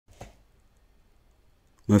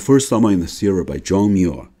My First Summer in the Sierra by John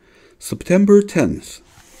Muir. September 10th.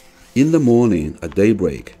 In the morning at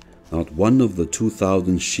daybreak, not one of the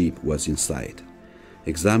 2,000 sheep was in sight.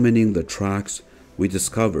 Examining the tracks, we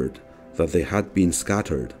discovered that they had been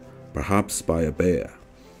scattered, perhaps by a bear.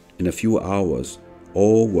 In a few hours,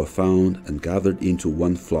 all were found and gathered into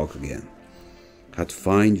one flock again. Had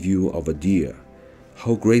fine view of a deer.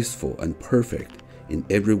 How graceful and perfect in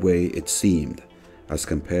every way it seemed, as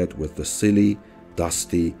compared with the silly,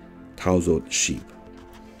 dusty, tousled sheep.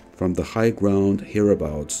 From the high ground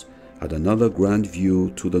hereabouts had another grand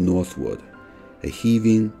view to the northward, a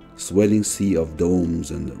heaving, swelling sea of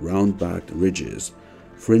domes and round-backed ridges,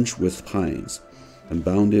 fringed with pines, and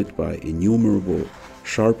bounded by innumerable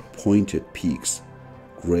sharp-pointed peaks,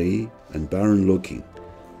 gray and barren-looking,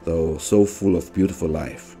 though so full of beautiful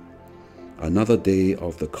life. Another day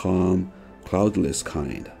of the calm, cloudless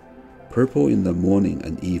kind, purple in the morning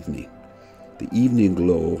and evening. The evening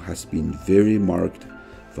glow has been very marked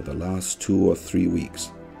for the last 2 or 3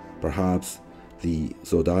 weeks, perhaps the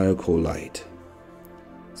zodiacal light.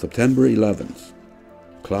 September 11th.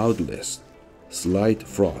 Cloudless, slight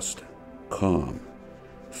frost, calm.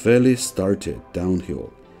 Fairly started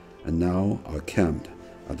downhill, and now are camped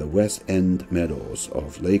at the west end meadows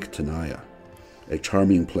of Lake Tenaya, a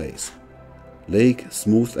charming place. Lake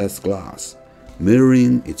smooth as glass,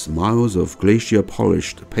 mirroring its miles of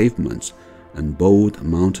glacier-polished pavements and bold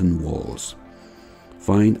mountain walls.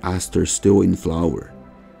 Fine asters still in flower.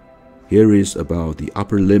 Here is about the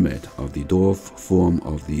upper limit of the dwarf form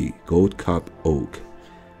of the gold cup oak,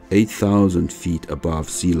 8,000 feet above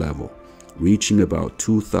sea level, reaching about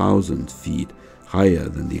 2,000 feet higher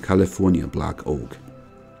than the California black oak.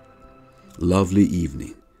 Lovely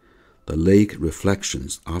evening. The lake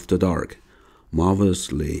reflections after dark,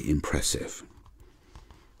 marvelously impressive.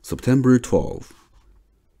 September 12th.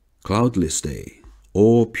 Cloudless day,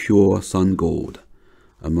 all pure sun gold,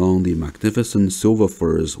 among the magnificent silver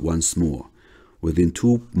firs once more, within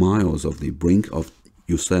 2 miles of the brink of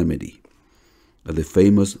Yosemite, at the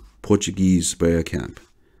famous Portuguese bear camp,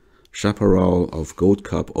 chaparral of gold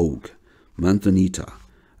cup oak, manzanita,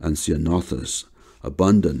 and ceanothus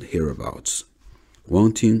abundant hereabouts,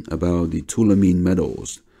 wanting about the Tulameen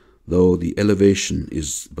meadows, though the elevation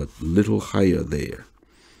is but little higher there.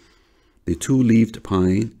 The two-leaved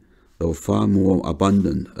pine, though far more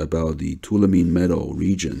abundant about the Tulameen Meadow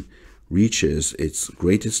region, reaches its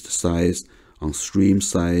greatest size on stream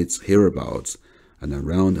sides hereabouts and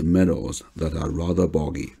around meadows that are rather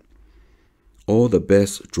boggy. All the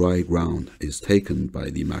best dry ground is taken by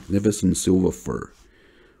the magnificent silver fir,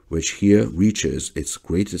 which here reaches its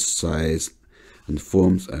greatest size and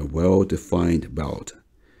forms a well-defined belt,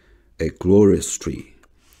 a glorious tree.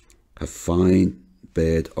 A fine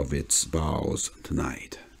bed of its boughs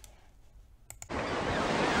tonight.